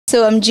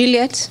So I'm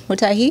Juliet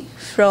Mutahi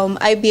from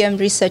IBM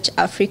Research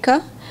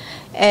Africa,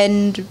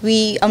 and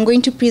I'm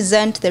going to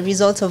present the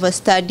results of a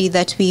study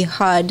that we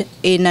had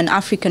in an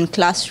African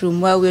classroom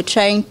where we're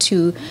trying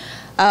to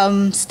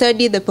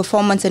study the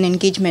performance and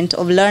engagement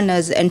of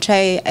learners and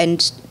try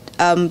and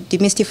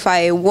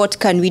demystify what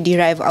can we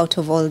derive out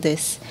of all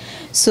this.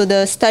 So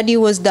the study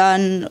was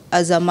done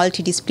as a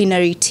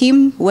multidisciplinary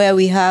team where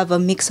we have a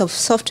mix of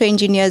software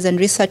engineers and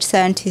research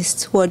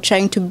scientists who are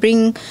trying to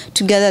bring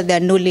together their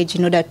knowledge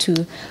in order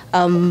to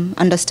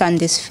understand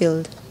this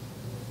field.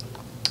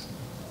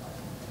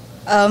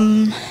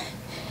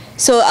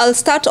 So I'll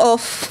start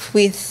off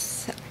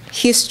with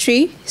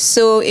history.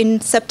 So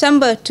in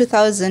September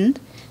 2000,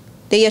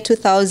 the year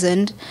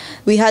 2000,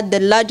 we had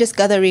the largest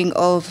gathering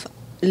of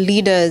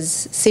leaders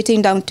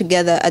sitting down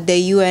together at the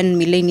UN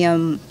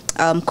Millennium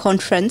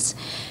Conference.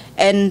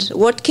 And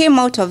what came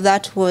out of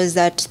that was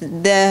that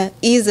there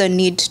is a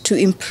need to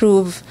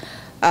improve,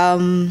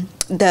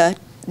 there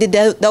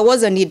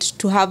was a need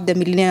to have the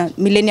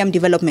Millennium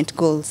Development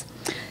Goals.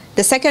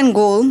 The second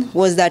goal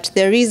was that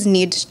there is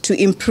need to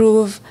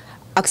improve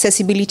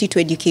accessibility to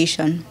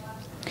education.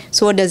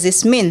 So what does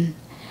this mean?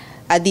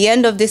 At the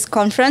end of this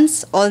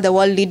conference, all the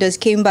world leaders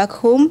came back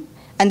home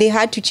and they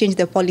had to change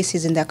their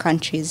policies in their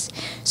countries.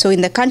 So in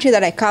the country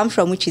that I come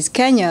from, which is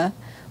Kenya,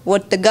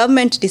 what the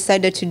government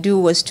decided to do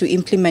was to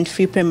implement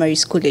free primary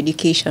school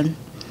education.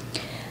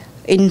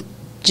 In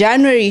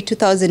January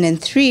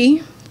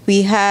 2003,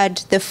 we had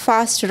the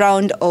first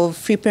round of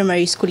free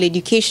primary school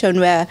education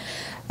where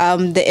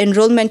the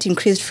enrollment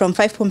increased from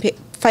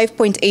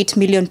 5.8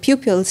 million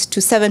pupils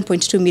to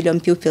 7.2 million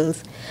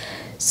pupils.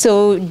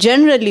 So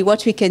generally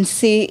what we can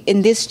see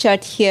in this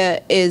chart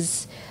here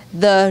is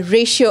the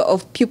ratio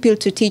of pupil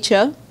to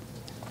teacher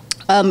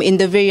in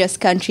the various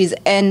countries,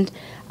 and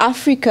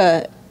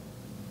Africa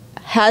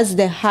has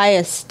the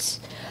highest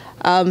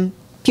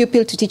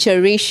pupil to teacher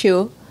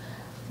ratio,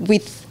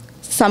 with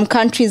some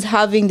countries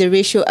having the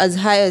ratio as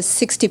high as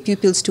 60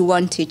 pupils to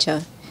 1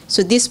 teacher.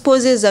 So this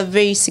poses a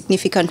very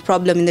significant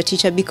problem in the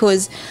teacher,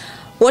 because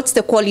what's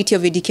the quality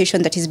of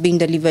education that is being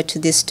delivered to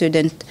this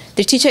student?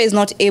 The teacher is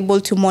not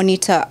able to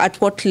monitor at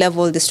what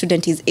level the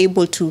student is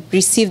able to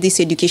receive this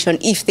education,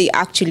 if they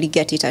actually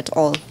get it at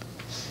all.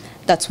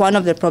 That's one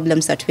of the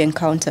problems that we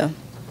encounter.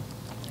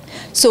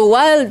 So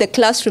while the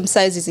classroom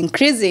size is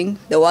increasing,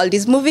 the world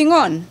is moving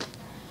on.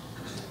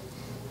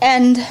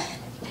 And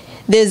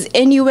there's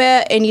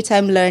anywhere,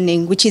 anytime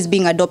learning, which is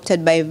being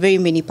adopted by very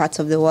many parts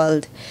of the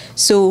world.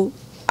 So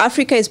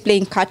Africa is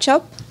playing catch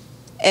up,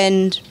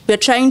 and we're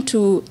trying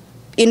to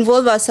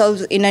involve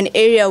ourselves in an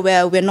area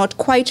where we're not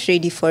quite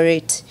ready for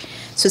it.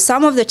 So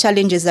some of the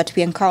challenges that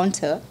we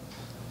encounter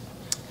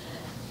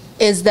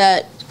is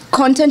that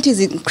content is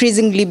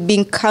increasingly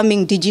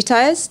becoming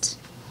digitized.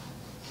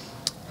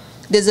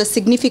 There's a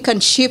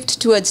significant shift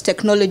towards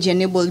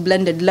technology-enabled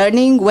blended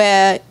learning,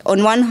 where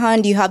on one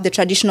hand you have the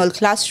traditional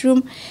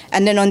classroom,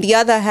 and then on the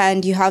other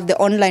hand you have the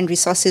online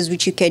resources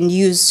which you can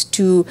use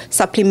to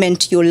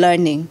supplement your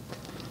learning.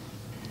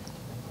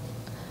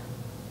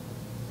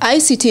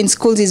 ICT in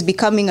schools is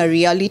becoming a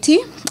reality,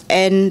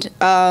 and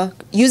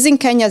using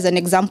Kenya as an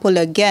example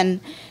again,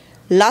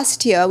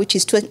 last year, which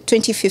is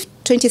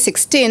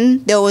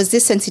 2016, there was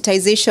this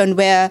sensitization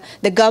where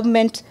the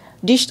government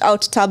dished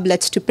out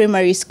tablets to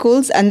primary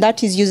schools, and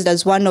that is used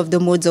as one of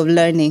the modes of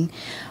learning.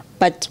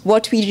 But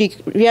what we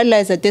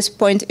realize at this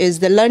point is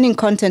the learning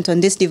content on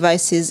these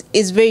devices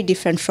is very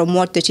different from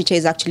what the teacher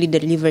is actually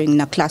delivering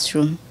in a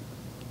classroom.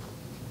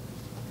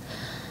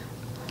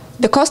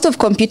 The cost of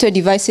computer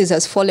devices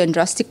has fallen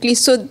drastically,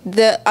 so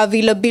the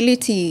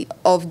availability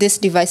of these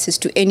devices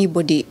to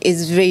anybody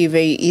is very,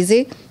 very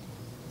easy.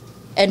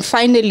 And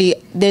finally,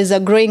 there's a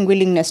growing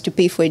willingness to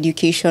pay for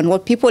education.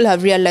 What people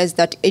have realized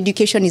that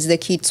education is the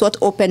key. It's what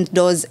opens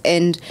doors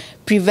and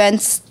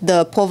prevents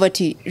the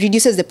poverty,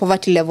 reduces the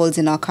poverty levels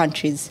in our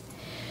countries.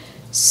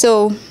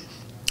 So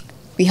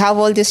we have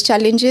all these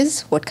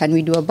challenges. What can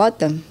we do about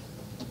them?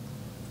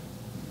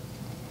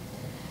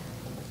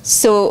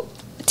 So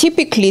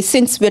typically,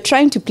 since we're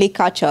trying to play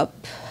catch up,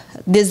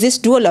 there's this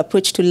dual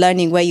approach to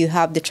learning where you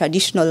have the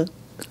traditional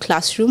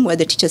classroom where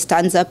the teacher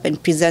stands up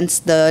and presents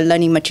the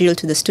learning material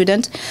to the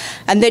student.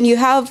 And then you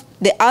have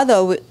the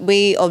other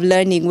way of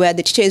learning where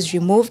the teacher is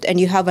removed and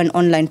you have an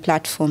online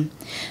platform.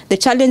 The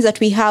challenge that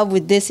we have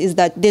with this is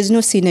that there's no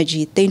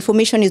synergy. The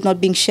information is not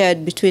being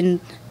shared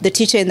between the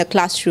teacher in the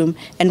classroom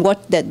and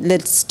what the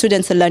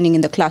students are learning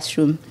in the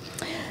classroom.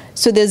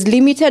 So there's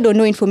limited or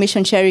no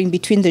information sharing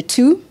between the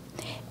two,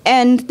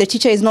 and the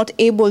teacher is not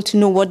able to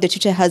know what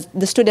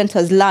the student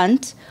has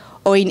learned,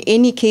 or in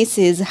any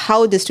cases,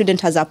 how the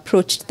student has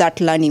approached that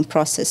learning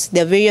process.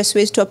 There are various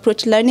ways to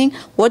approach learning.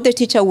 What the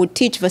teacher would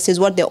teach versus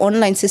what the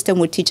online system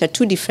would teach are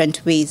two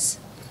different ways.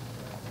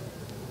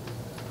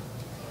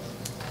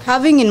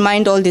 Having in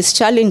mind all these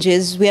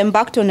challenges, we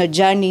embarked on a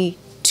journey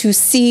to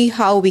see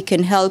how we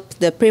can help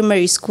the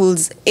primary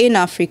schools in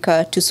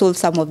Africa to solve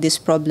some of these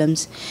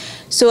problems.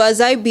 So as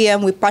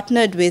IBM, we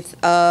partnered with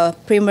a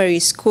primary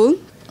school,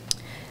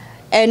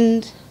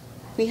 and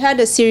We had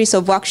a series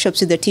of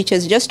workshops with the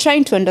teachers, just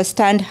trying to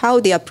understand how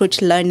they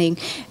approach learning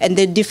and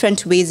the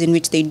different ways in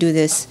which they do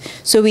this.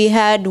 So we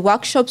had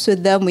workshops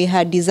with them, we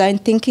had design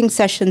thinking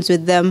sessions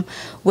with them,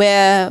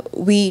 where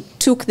we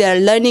took their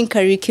learning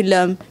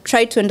curriculum,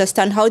 tried to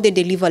understand how they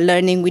deliver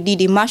learning. We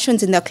did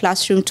immersions in the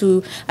classroom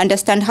to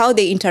understand how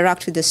they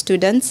interact with the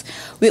students.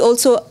 We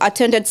also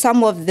attended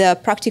some of the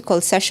practical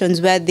sessions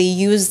where they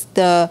used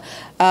the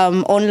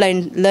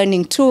online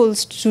learning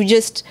tools to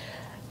just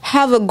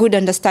have a good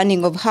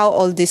understanding of how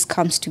all this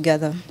comes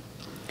together.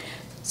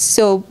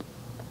 So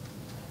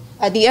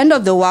at the end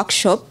of the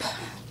workshop,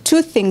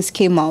 two things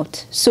came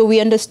out. So we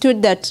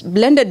understood that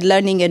blended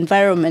learning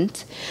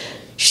environment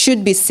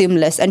should be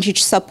seamless and should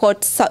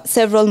support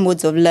several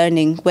modes of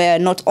learning, where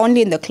not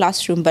only in the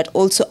classroom, but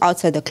also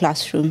outside the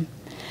classroom.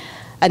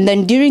 And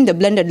then during the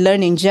blended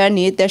learning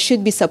journey, there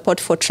should be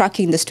support for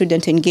tracking the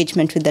student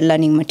engagement with the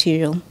learning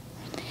material.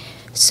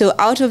 So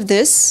out of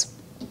this,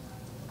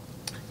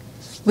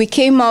 we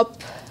came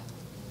up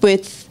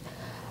with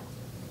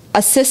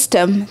a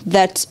system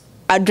that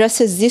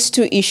addresses these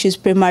two issues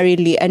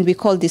primarily, and we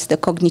call this the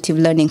Cognitive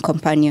Learning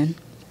Companion.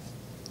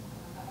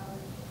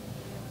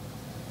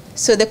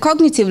 So the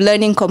Cognitive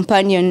Learning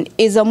Companion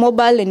is a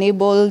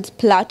mobile-enabled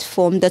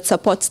platform that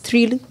supports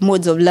three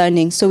modes of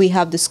learning. So we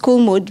have the school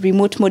mode,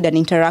 remote mode, and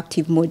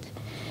interactive mode.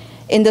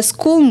 In the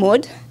school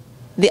mode,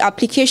 the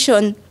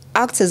application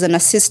acts as an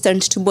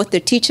assistant to both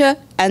the teacher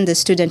and the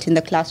student in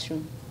the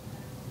classroom.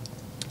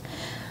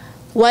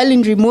 While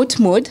in remote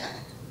mode,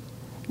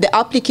 the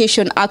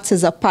application acts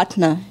as a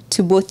partner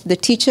to both the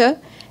teacher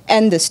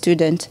and the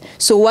student.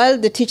 So while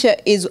the teacher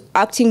is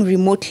acting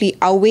remotely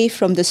away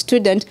from the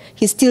student,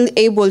 he's still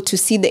able to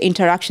see the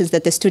interactions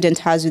that the student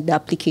has with the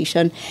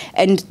application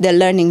and the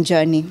learning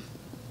journey.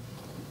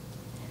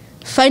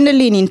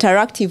 Finally, in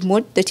interactive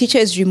mode, the teacher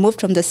is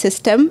removed from the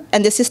system,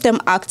 and the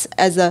system acts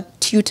as a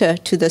tutor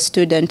to the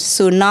student.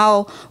 So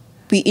now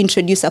we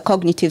introduce a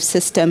cognitive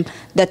system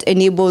that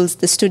enables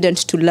the student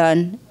to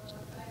learn.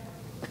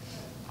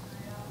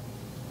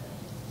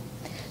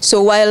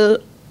 So while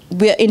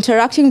we're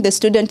interacting with the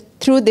student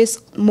through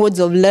these modes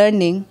of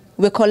learning,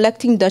 we're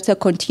collecting data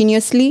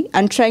continuously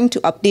and trying to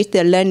update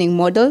their learning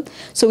model.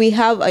 So we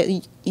have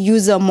a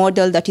user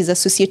model that is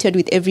associated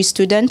with every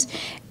student,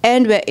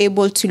 and we're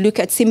able to look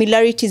at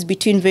similarities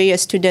between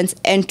various students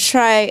and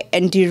try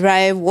and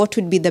derive what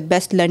would be the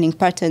best learning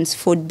patterns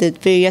for the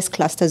various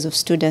clusters of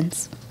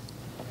students.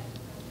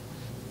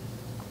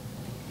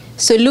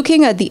 So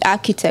looking at the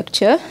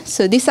architecture,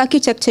 so this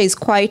architecture is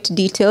quite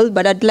detailed,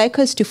 but I'd like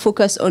us to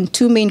focus on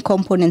two main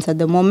components at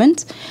the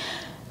moment.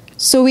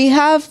 So we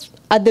have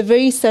at the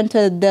very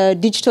center the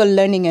digital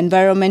learning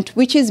environment,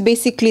 which is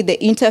basically the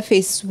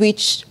interface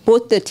which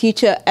both the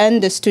teacher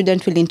and the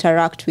student will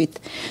interact with.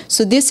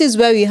 So this is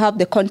where we have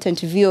the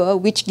content viewer,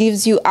 which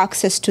gives you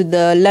access to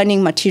the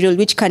learning material,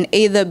 which can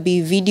either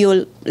be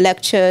video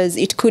lectures,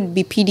 it could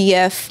be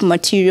PDF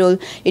material,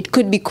 it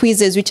could be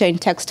quizzes which are in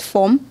text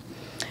form.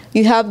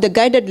 You have the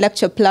guided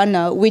lecture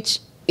planner, which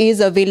is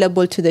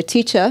available to the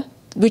teacher,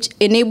 which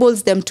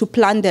enables them to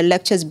plan their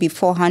lectures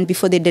beforehand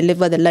before they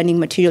deliver the learning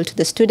material to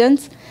the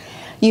students.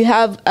 You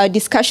have a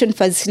discussion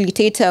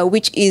facilitator,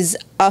 which is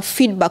a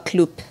feedback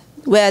loop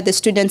where the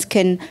students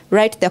can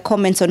write their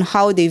comments on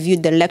how they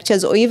viewed the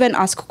lectures or even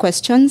ask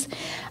questions.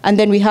 And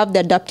then we have the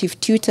adaptive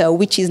tutor,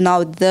 which is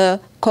now the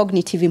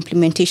cognitive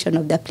implementation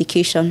of the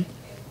application.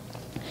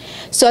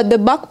 So at the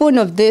backbone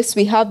of this,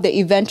 we have the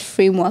event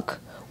framework,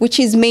 which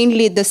is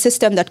mainly the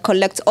system that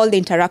collects all the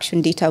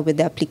interaction data with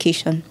the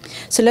application.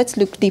 So let's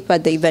look deeper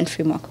at the event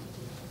framework.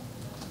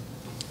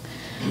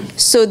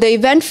 So the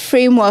event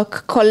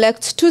framework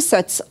collects two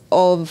sets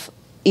of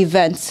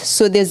events.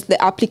 So there's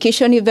the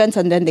application events,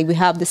 and then we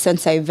have the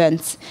sensor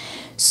events.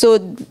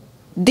 So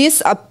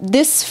this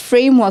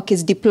framework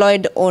is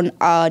deployed on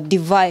a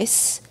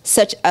device,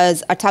 such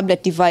as a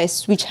tablet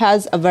device, which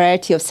has a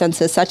variety of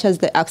sensors, such as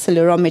the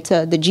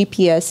accelerometer, the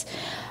GPS,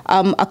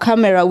 a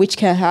camera which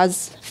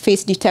has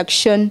face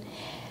detection,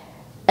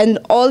 and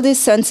all these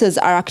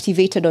sensors are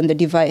activated on the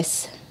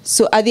device.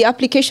 So at the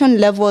application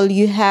level,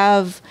 you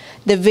have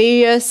the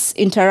various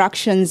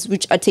interactions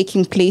which are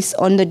taking place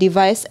on the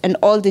device, and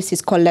all this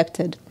is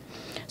collected.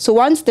 So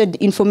once the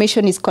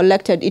information is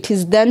collected, it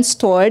is then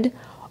stored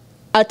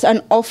at an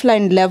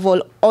offline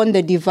level on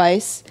the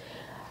device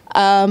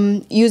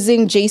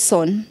using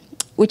JSON,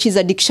 which is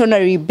a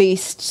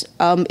dictionary-based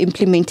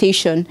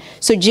implementation.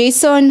 So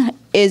JSON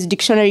is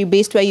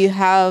dictionary-based, where you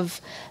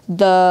have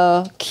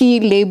the key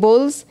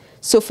labels.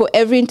 So for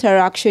every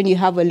interaction, you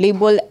have a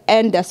label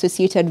and the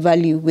associated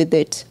value with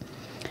it.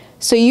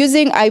 So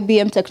using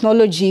IBM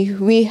technology,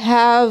 we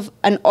have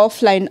an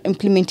offline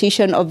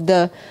implementation of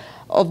the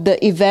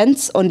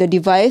events on the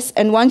device.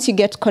 And once you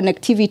get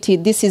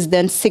connectivity, this is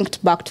then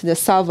synced back to the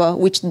server,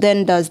 which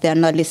then does the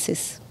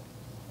analysis.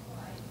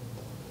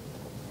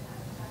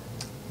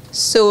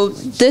 So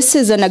this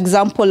is an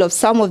example of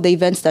some of the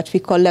events that we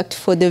collect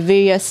for the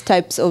various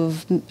types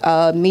of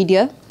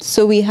media.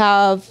 So we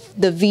have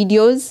the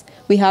videos,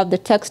 we have the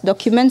text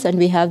documents, and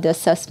we have the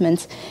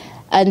assessments.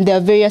 And there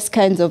are various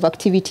kinds of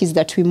activities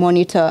that we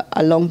monitor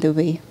along the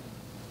way.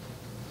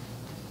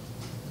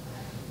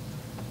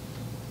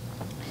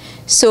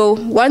 So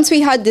once we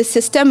had this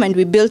system and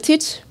we built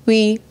it,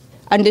 we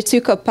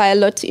undertook a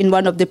pilot in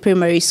one of the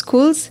primary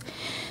schools.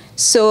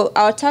 So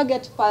our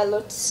target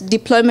pilot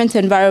deployment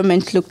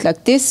environment looked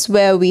like this,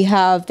 where we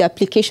have the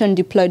application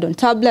deployed on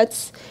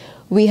tablets.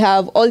 We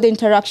have all the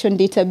interaction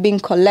data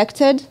being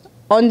collected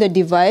on the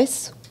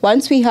device.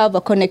 Once we have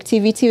a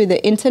connectivity with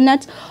the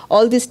internet,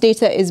 all this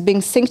data is being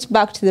synced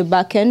back to the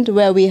backend,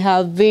 where we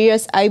have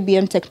various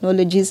IBM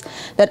technologies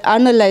that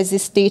analyze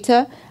this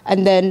data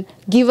and then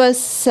give us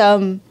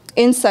some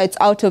insights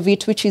out of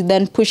it, which is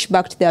then pushed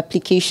back to the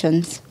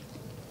applications.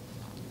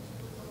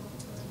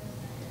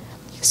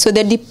 So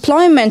the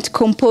deployment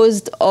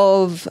composed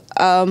of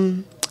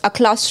a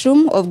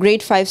classroom of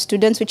grade 5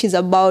 students, which is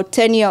about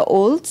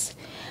 10-year-olds.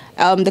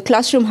 The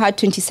classroom had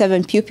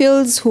 27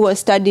 pupils who were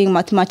studying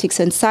mathematics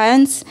and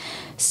science.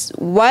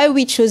 Why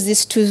we chose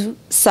these two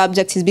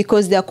subjects is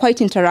because they are quite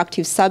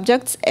interactive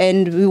subjects,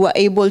 and we were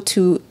able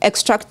to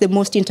extract the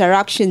most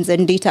interactions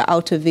and data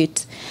out of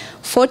it.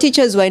 4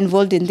 teachers were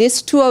involved in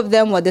this. 2 of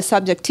them were the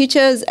subject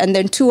teachers, and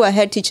then 2 were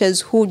head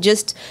teachers who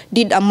just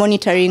did a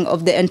monitoring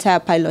of the entire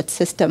pilot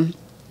system.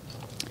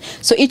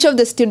 So each of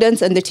the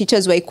students and the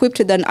teachers were equipped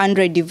with an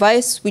Android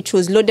device, which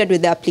was loaded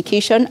with the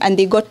application, and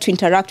they got to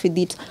interact with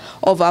it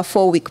over a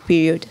 4-week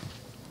period.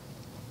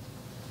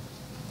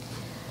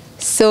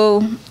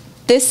 So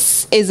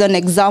this is an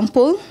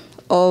example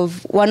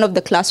of one of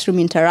the classroom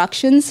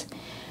interactions.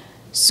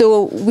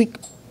 So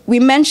we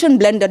mentioned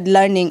blended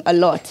learning a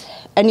lot.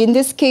 And in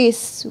this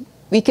case,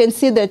 we can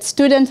see that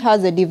student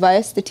has a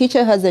device, the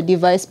teacher has a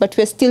device, but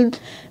we're still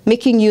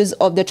making use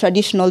of the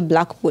traditional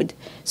blackboard.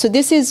 So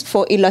this is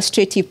for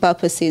illustrative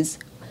purposes.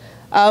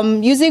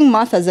 Using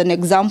math as an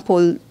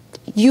example,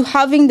 you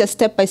having the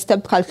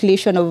step-by-step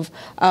calculation of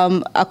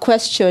a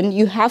question,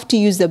 you have to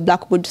use the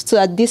blackboard so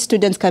that these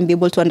students can be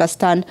able to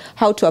understand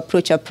how to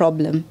approach a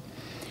problem.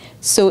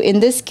 So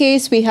in this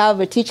case, we have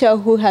a teacher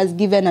who has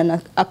given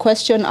a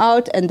question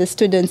out, and the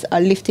students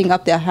are lifting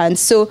up their hands.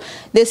 So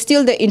there's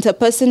still the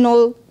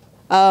interpersonal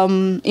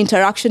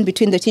interaction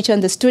between the teacher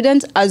and the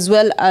student, as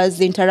well as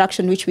the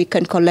interaction which we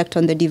can collect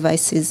on the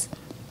devices.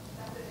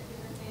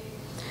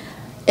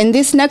 In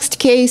this next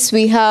case,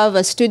 we have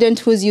a student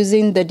who's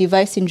using the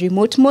device in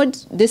remote mode.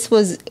 This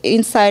was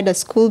inside a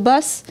school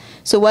bus.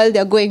 So while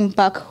they're going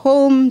back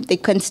home, they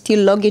can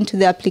still log into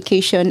the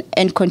application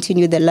and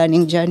continue the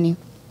learning journey.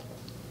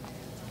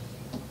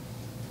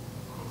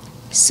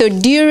 So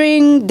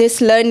during this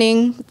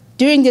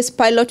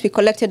pilot, we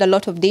collected a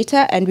lot of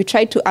data, and we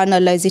tried to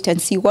analyze it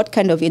and see what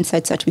kind of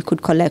insights that we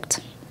could collect.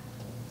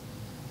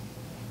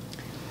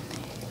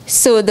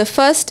 So the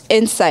first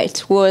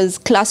insight was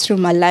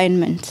classroom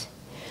alignment.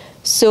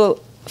 So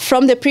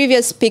from the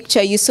previous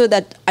picture, you saw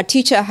that a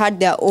teacher had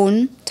their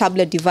own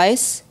tablet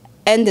device,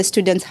 and the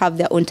students have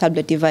their own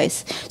tablet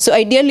device. So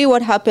ideally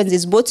what happens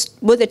is both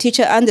the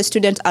teacher and the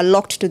student are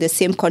locked to the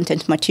same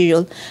content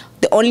material.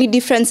 The only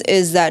difference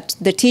is that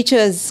the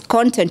teacher's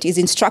content is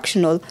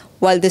instructional,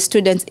 while the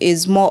students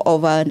is more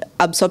of an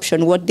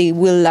absorption, what they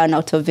will learn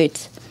out of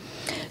it.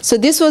 So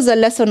this was a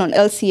lesson on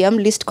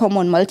LCM, least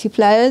common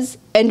multipliers,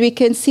 and we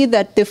can see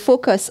that the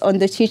focus on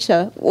the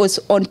teacher was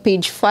on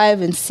page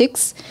 5 and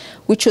 6,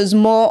 which was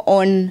more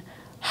on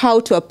how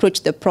to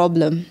approach the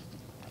problem.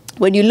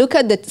 When you look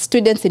at the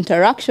students'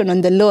 interaction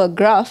on the lower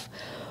graph,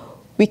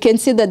 we can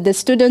see that the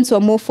students were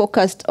more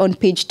focused on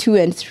page 2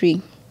 and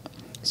 3.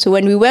 So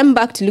when we went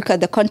back to look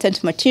at the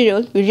content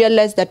material, we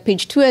realized that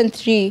page 2 and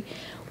 3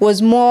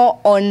 was more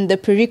on the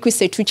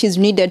prerequisite which is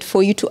needed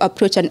for you to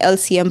approach an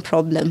LCM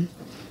problem.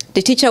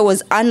 The teacher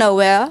was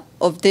unaware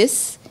of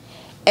this,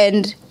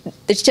 and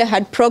the teacher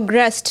had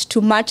progressed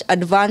to much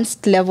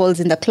advanced levels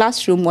in the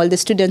classroom while the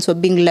students were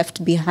being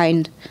left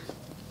behind.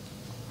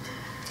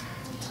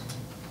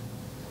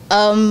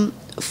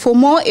 For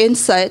more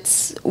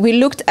insights, we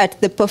looked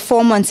at the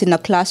performance in a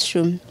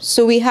classroom.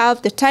 So we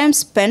have the time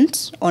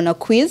spent on a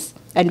quiz,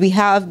 and we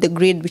have the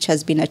grade which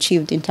has been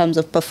achieved in terms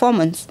of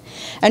performance.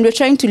 And we're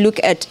trying to look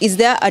at, is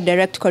there a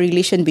direct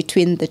correlation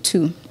between the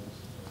two?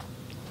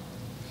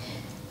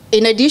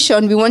 In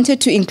addition, we wanted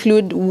to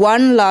include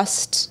one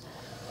last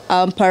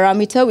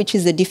parameter, which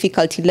is the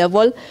difficulty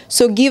level.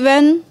 So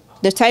given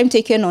the time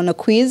taken on a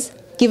quiz,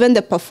 given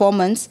the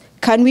performance,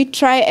 can we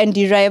try and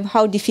derive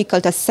how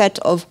difficult a set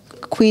of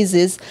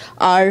quizzes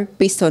are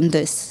based on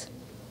this?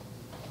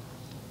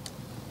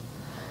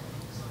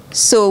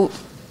 So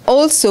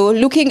also,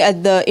 looking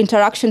at the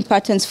interaction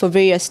patterns for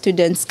various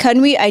students,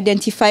 can we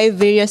identify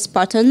various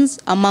patterns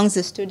amongst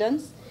the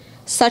students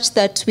such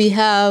that we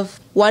have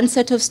one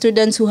set of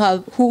students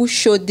who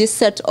showed this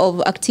set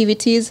of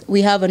activities,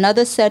 we have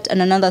another set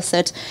and another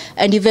set,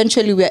 and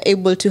eventually we are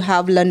able to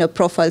have learner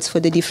profiles for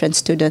the different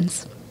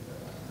students.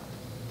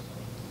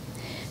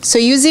 So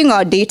using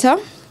our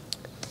data,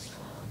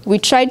 we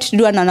tried to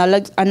do an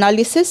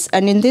analysis,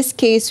 and in this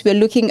case, we're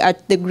looking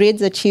at the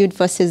grades achieved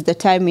versus the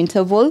time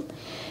interval.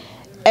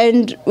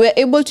 And we're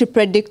able to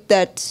predict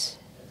that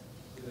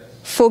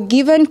for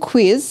given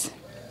quiz,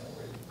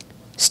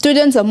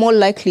 students are more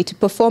likely to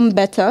perform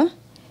better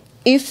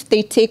if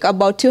they take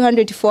about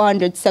 200 to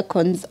 400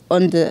 seconds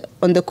on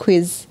the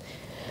quiz.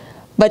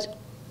 But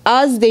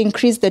as they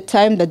increase the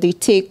time that they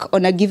take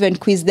on a given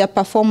quiz, their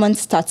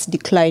performance starts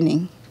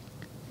declining.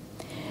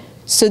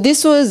 So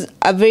this was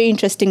a very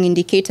interesting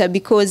indicator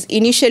because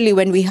initially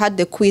when we had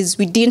the quiz,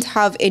 we didn't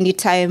have any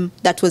time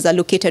that was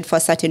allocated for a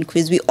certain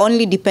quiz. We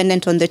only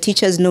dependent on the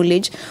teacher's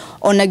knowledge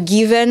on a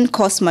given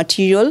course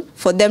material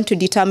for them to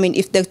determine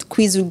if the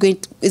quiz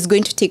is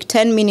going to take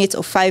 10 minutes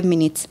or 5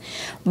 minutes.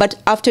 But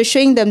after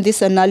showing them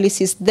this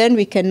analysis, then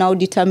we can now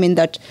determine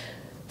that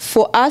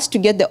for us to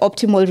get the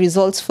optimal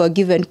results for a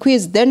given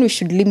quiz, then we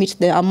should limit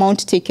the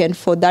amount taken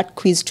for that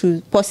quiz to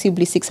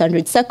possibly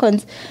 600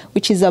 seconds,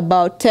 which is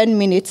about 10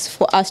 minutes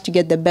for us to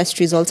get the best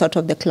results out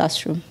of the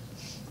classroom.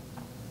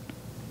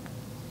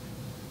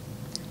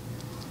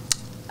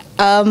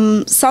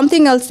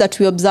 Something else that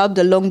we observed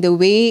along the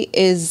way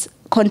is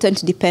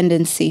content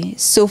dependency.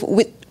 So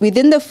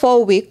within the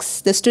 4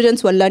 weeks, the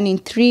students were learning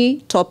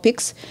 3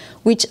 topics,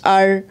 which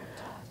are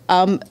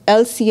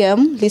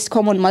LCM, least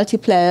common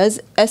multipliers,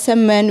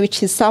 SMN,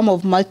 which is sum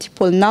of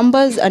multiple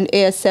numbers, and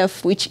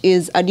ASF, which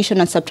is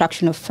addition and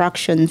subtraction of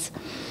fractions.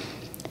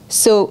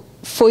 So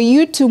for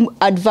you to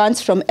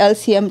advance from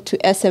LCM to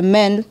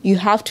SMN, you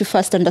have to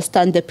first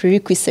understand the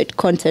prerequisite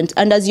content.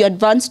 And as you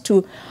advance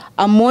to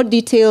a more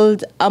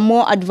detailed, a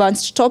more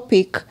advanced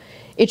topic,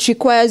 it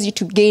requires you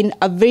to gain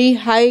a very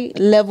high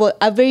level,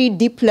 a very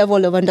deep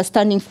level of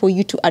understanding for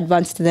you to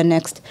advance to the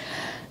next.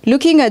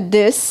 Looking at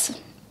this,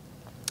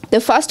 the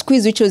first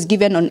quiz, which was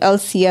given on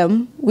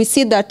LCM, we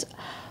see that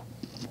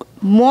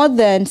more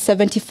than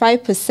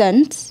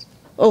 75%,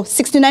 or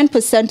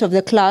 69% of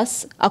the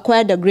class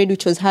acquired a grade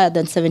which was higher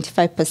than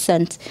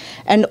 75%,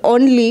 and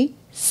only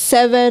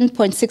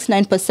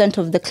 7.69%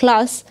 of the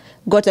class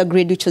got a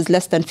grade which was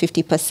less than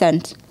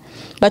 50%.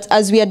 But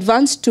as we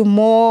advanced to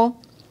more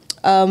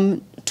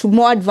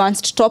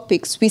advanced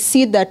topics, we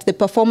see that the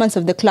performance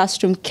of the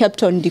classroom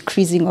kept on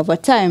decreasing over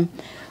time,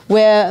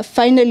 where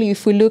finally,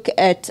 if we look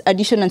at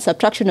addition and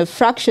subtraction of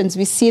fractions,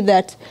 we see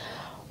that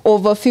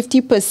over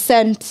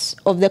 50%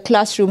 of the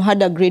classroom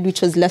had a grade which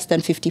was less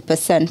than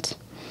 50%.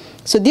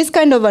 So this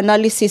kind of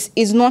analysis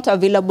is not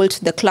available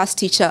to the class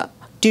teacher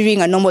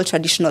during a normal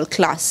traditional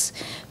class,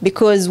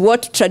 because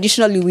what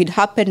traditionally would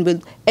happen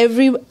with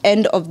every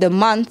end of the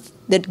month,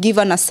 that give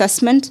an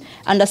assessment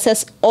and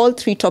assess all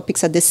 3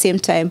 topics at the same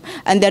time,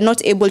 and they're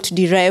not able to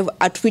derive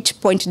at which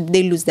point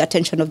they lose the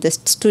attention of the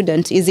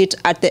student. Is it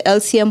at the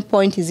LCM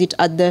point? Is it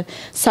at the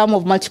sum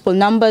of multiple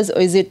numbers?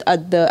 Or is it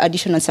at the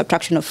addition and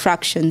subtraction of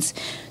fractions?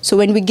 So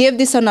when we gave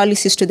this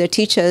analysis to the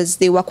teachers,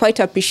 they were quite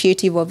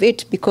appreciative of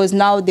it, because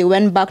now they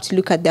went back to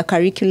look at their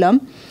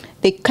curriculum.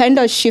 They kind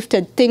of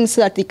shifted things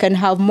so that they can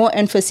have more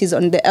emphasis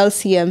on the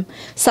LCM,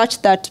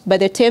 such that by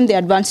the time they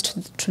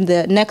advanced to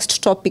the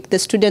next topic, the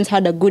students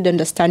had a good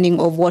understanding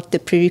of what the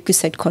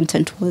prerequisite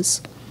content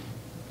was.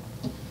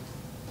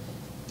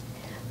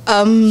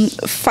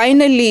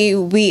 Finally,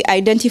 we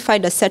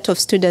identified a set of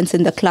students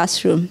in the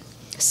classroom.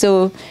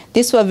 So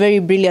these were very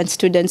brilliant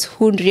students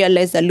who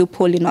realized a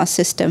loophole in our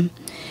system.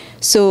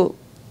 So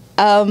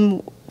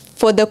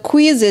for the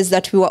quizzes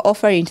that we were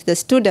offering to the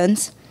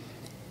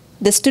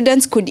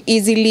students could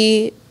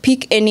easily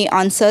pick any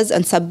answers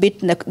and submit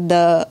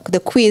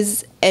the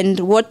quiz,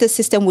 and what the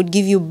system would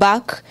give you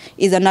back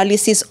is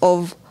analysis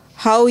of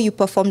how you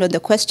performed on the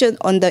question,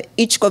 on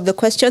each of the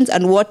questions,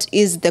 and which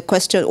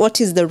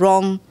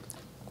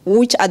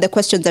are the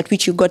questions at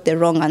which you got the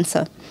wrong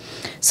answer.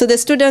 So the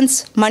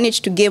students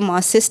managed to game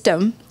our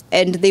system,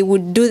 and they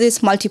would do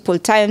this multiple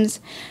times,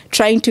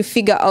 trying to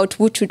figure out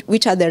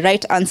which are the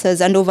right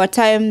answers. And over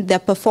time, their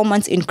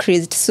performance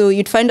increased. So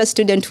you'd find a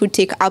student who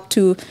take up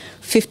to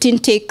 15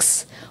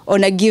 takes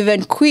on a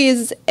given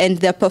quiz, and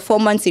their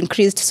performance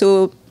increased.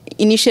 So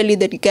initially,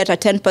 they get a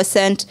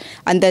 10%,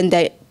 and then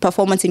their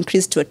performance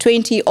increased to a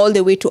 20, all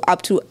the way to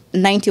up to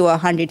 90 or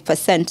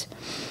 100%.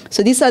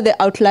 So these are the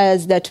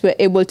outliers that we're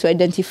able to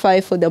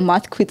identify for the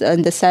math quiz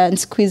and the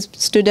science quiz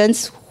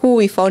students, who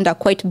we found are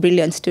quite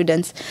brilliant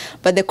students.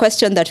 But the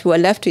question that we were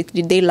left with,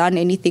 did they learn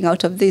anything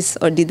out of this,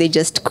 or did they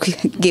just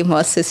game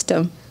our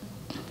system?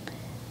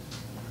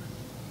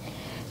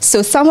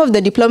 So some of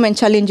the deployment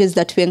challenges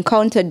that we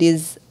encountered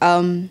is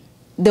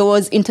there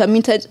was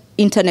intermittent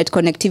internet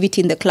connectivity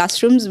in the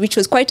classrooms, which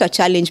was quite a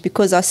challenge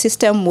because our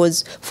system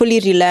was fully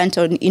reliant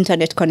on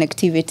internet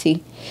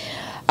connectivity.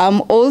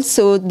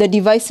 Also, the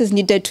devices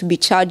needed to be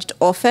charged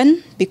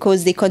often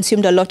because they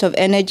consumed a lot of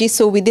energy.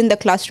 So within the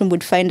classroom,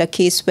 would find a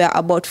case where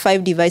about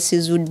 5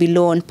 devices would be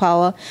low on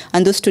power,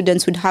 and those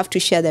students would have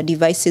to share their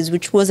devices,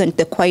 which wasn't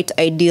the quite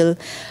ideal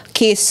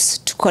case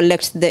to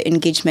collect the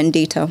engagement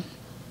data.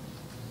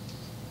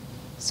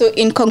 So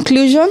in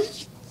conclusion,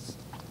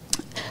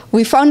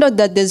 we found out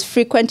that there's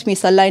frequent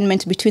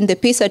misalignment between the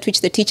pace at which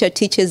the teacher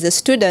teaches the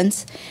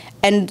students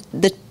and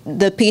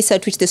the pace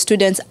at which the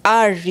students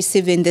are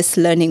receiving this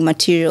learning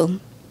material.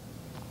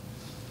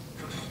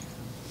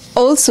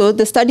 Also,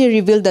 the study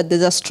revealed that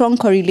there's a strong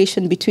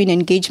correlation between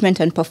engagement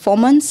and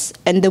performance,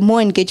 and the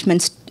more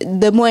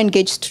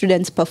engaged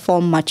students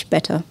perform much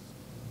better.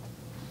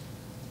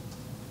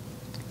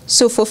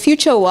 So for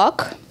future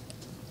work,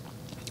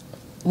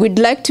 we'd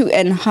like to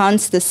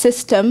enhance the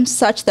system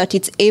such that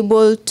it's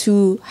able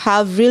to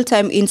have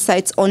real-time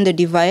insights on the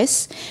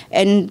device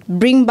and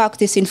bring back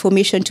this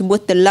information to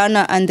both the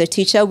learner and the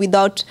teacher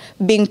without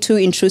being too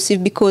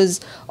intrusive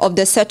because of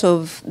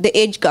the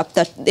age gap,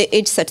 the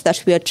age set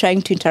that we are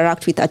trying to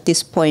interact with at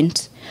this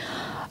point.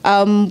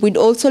 We'd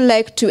also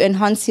like to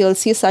enhance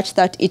CLC such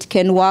that it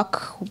can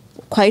work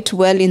quite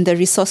well in the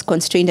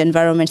resource-constrained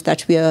environment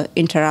that we are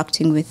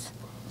interacting with.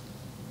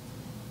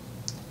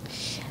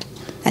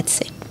 That's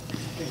it.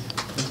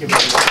 Thank you.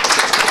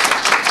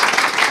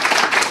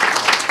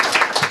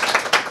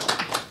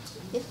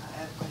 I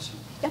have a question.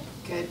 Yep.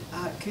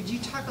 Could you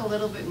talk a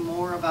little bit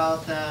more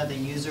about the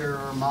user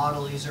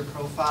model, user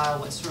profile,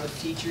 what sort of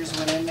features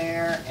went in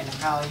there, and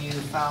how you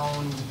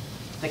found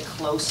the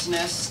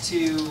closeness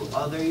to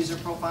other user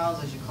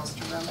profiles as you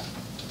cluster them?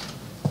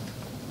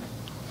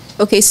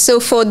 Okay, so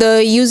for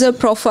the user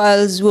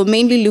profiles, we're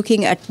mainly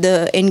looking at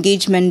the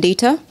engagement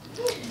data.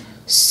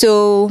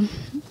 So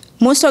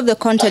most of the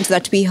content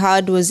that we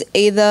had was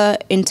either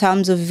in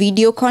terms of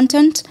video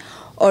content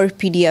or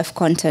PDF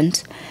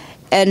content.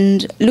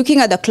 And looking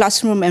at the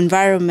classroom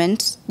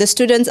environment, the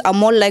students are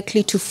more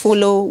likely to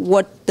follow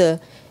what the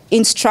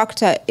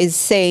instructor is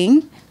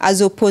saying as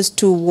opposed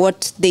to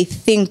what they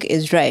think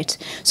is right.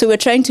 So we're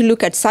trying to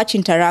look at such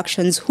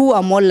interactions, who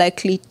are more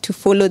likely to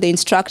follow the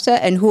instructor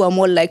and who are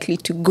more likely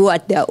to go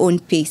at their own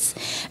pace.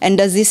 And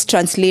does this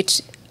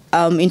translate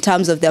in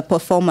terms of their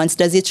performance?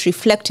 Does it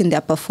reflect in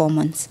their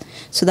performance?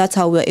 So that's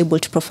how we're able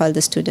to profile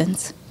the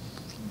students.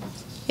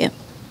 Yeah.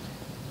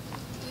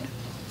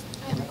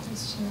 I have a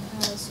question.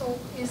 So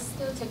is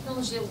the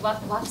technology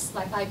Watson,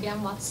 like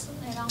IBM Watson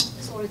around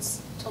this, or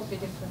it's totally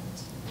different?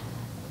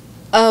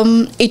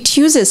 It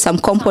uses some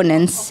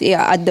components,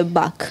 yeah, at the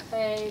back.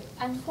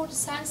 And for the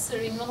sensor,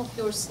 in one of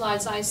your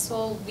slides, I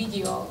saw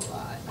video.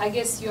 I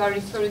guess you are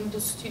referring to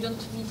student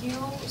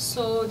video.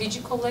 So did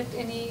you collect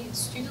any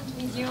student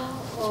video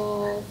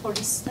for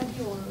this study?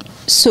 Or?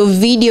 So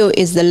video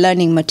is the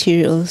learning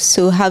material.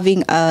 So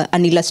having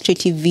an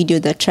illustrative video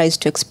that tries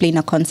to explain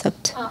a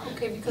concept.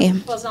 Okay, because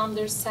it was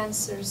under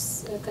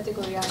sensors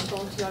category. I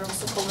thought you are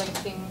also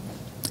collecting.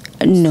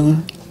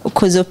 No.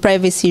 Because of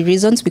privacy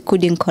reasons, we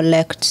couldn't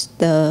collect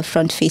the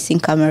front-facing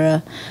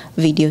camera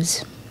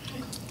videos.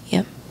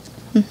 Yeah.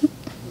 Mm-hmm.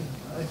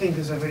 I think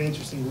this is a very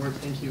interesting work.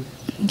 Thank you.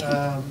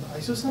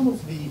 I saw some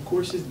of the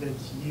courses that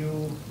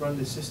you run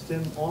the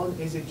system on.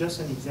 Is it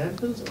just an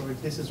examples, or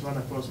this is run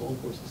across all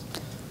courses?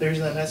 The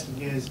reason I'm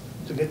asking is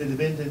to get the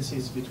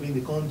dependencies between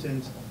the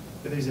content.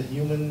 If there is a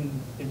human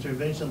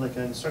intervention, like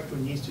an instructor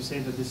needs to say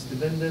that this is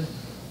dependent,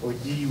 or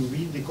do you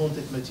read the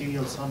content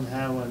material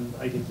somehow and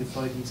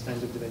identify these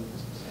kinds of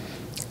dependencies?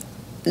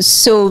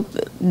 So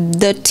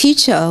the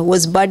teacher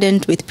was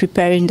burdened with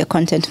preparing the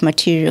content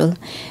material.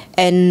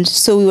 And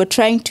so we were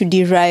trying to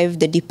derive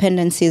the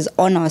dependencies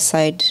on our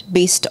side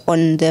based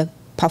on the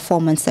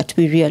performance that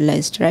we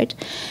realized, right?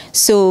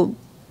 So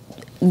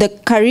the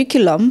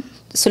curriculum,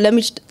 so let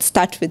me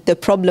start with the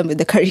problem with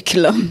the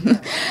curriculum.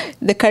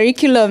 The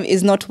curriculum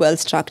is not well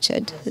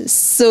structured.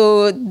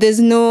 So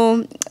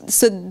the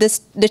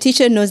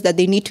teacher knows that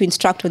they need to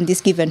instruct on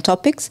these given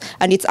topics,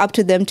 and it's up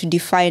to them to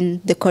define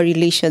the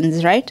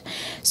correlations, right?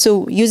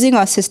 So using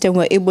our system,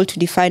 we're able to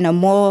define a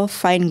more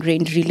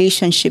fine-grained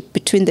relationship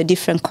between the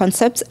different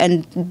concepts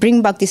and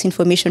bring back this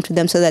information to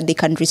them so that they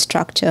can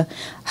restructure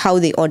how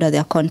they order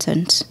their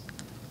content.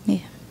 Yeah.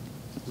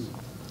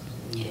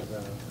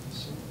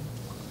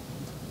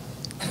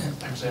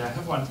 Actually, I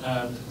have one.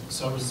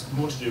 So it was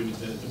more to do with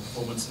the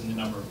performance and the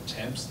number of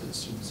attempts that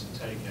students had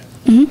taken.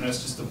 Mm-hmm. And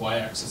it's just the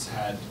y-axis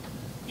had,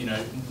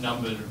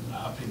 numbered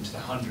up into the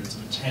hundreds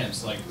of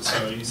attempts. Like,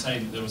 so are you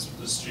saying that there was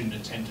a student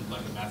attempted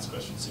like a maths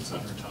question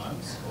 600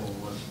 times, or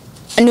what?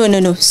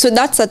 No. So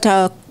that's at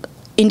a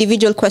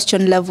individual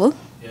question level.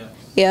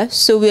 Yeah,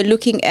 so we're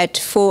looking at,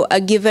 for a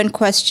given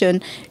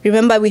question,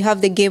 remember we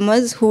have the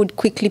gamers who would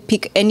quickly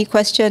pick any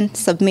question,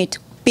 submit,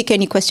 pick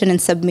any question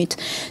and submit.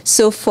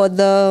 So for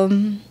the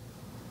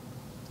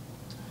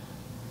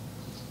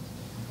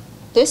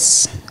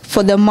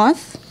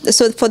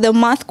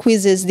math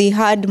quizzes, they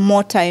had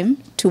more time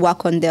to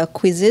work on their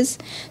quizzes.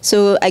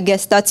 So I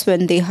guess that's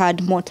when they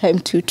had more time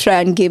to try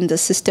and game the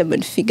system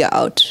and figure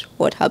out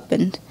what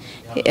happened.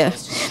 Yeah.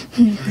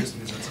 Curious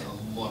because that's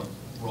a lot of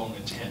wrong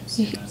attempts,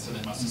 so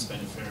they must have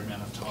spent a fair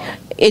amount of time.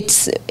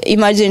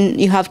 Imagine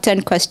you have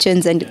 10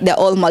 questions and they're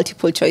all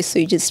multiple choice, so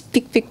you just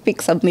pick,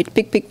 submit,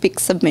 pick,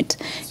 submit.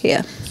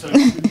 Yeah. So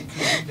could you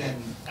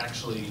then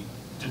actually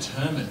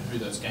determine who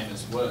those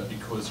gamers were,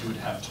 because you would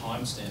have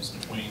timestamps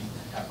between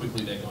how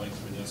quickly they're going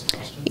through those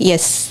questions?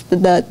 Yes,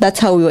 that's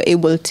how we were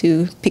able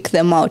to pick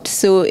them out.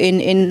 So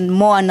in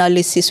more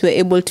analysis, we're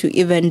able to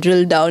even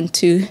drill down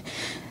to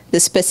the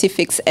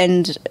specifics.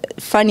 And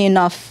funny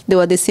enough, they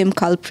were the same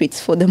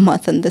culprits for the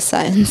math and the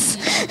science.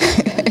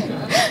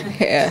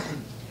 Yeah.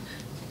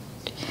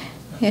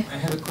 Yeah. I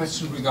have a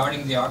question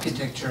regarding the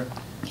architecture.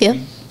 Yeah.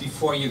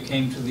 Before you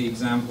came to the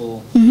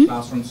example Mhm.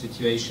 classroom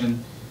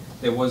situation,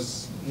 there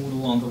was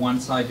Moodle on the one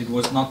side. It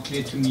was not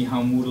clear to me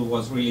how Moodle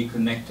was really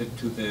connected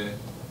to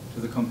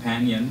the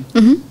companion.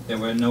 Mhm. There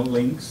were no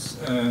links.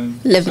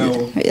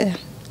 Yeah.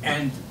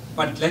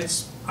 But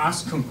let's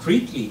ask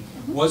concretely: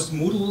 was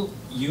Moodle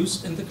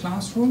used in the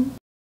classroom,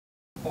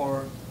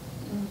 or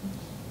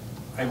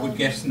I would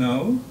guess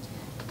no.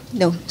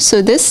 No.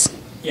 So this.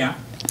 Yeah.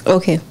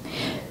 Okay.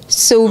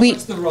 So So we.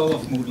 what's the role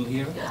of Moodle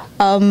here?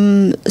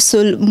 So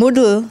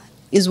Moodle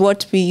is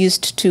what we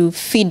used to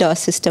feed our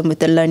system with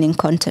the learning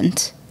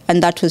content,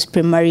 and that was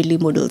primarily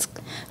Moodle's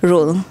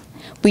role.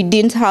 We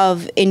didn't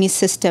have any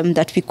system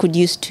that we could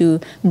use to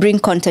bring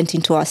content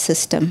into our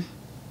system.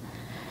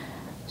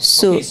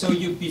 So, Okay, so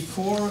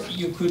before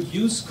you could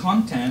use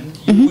content,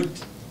 you Mhm. would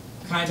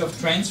kind of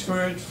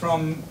transfer it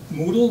from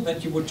Moodle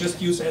that you would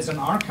just use as an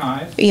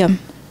archive yeah,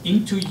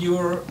 into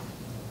your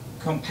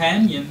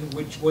companion,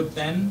 which would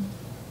then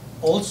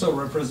also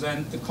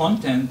represent the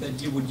content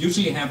that you would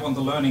usually have on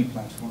the learning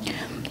platform.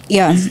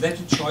 yeah, Is that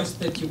a choice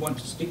that you want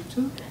to stick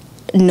to?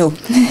 no,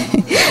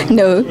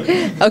 no.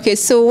 Okay,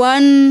 so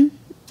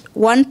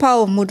one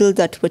power of Moodle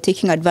that we're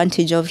taking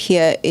advantage of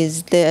here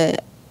is the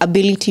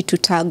ability to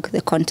tag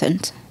the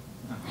content.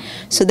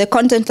 So the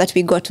content that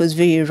we got was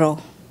very raw,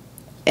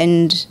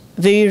 and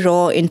very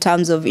raw in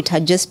terms of it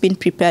had just been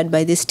prepared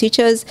by these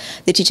teachers.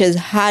 The teachers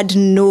had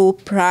no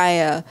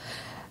prior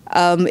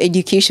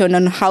education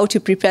on how to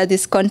prepare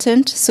this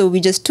content. So we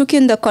just took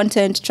in the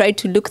content, tried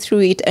to look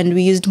through it, and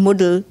we used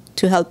Moodle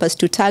to help us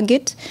to tag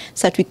it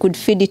so that we could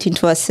feed it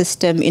into our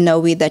system in a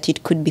way that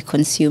it could be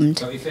consumed.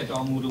 So if at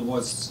all Moodle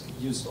was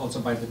used also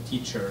by the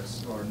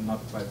teachers or not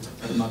by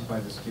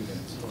the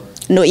students?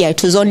 Or No, yeah,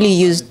 it was only Not by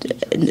the used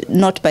teachers.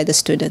 not by the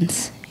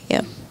students.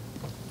 Yeah.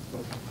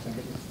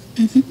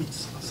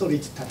 Sorry,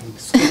 it's time.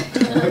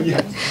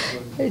 Yeah.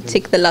 I'll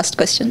take the last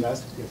question.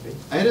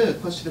 I had a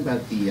question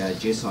about the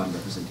JSON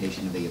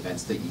representation of the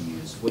events that you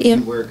used. When Yeah.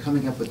 you were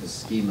coming up with the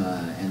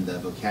schema and the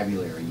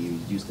vocabulary you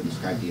used to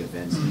describe the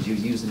events, did you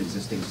use an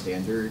existing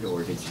standard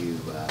or did you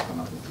come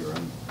up with your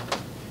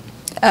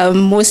own?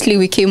 Mostly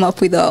we came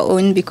up with our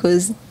own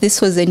because this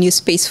was a new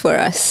space for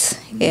us.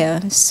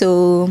 Yeah.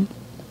 So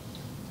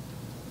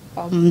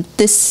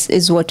this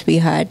is what we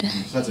had.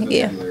 So that's a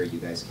Yeah. vocabulary you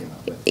guys came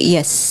up with?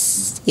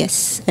 Yes,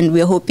 yes. And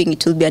we're hoping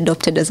it will be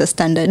adopted as a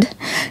standard.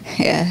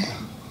 Yeah.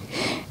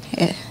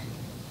 Yeah.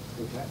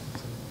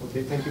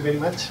 Okay, thank you very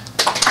much.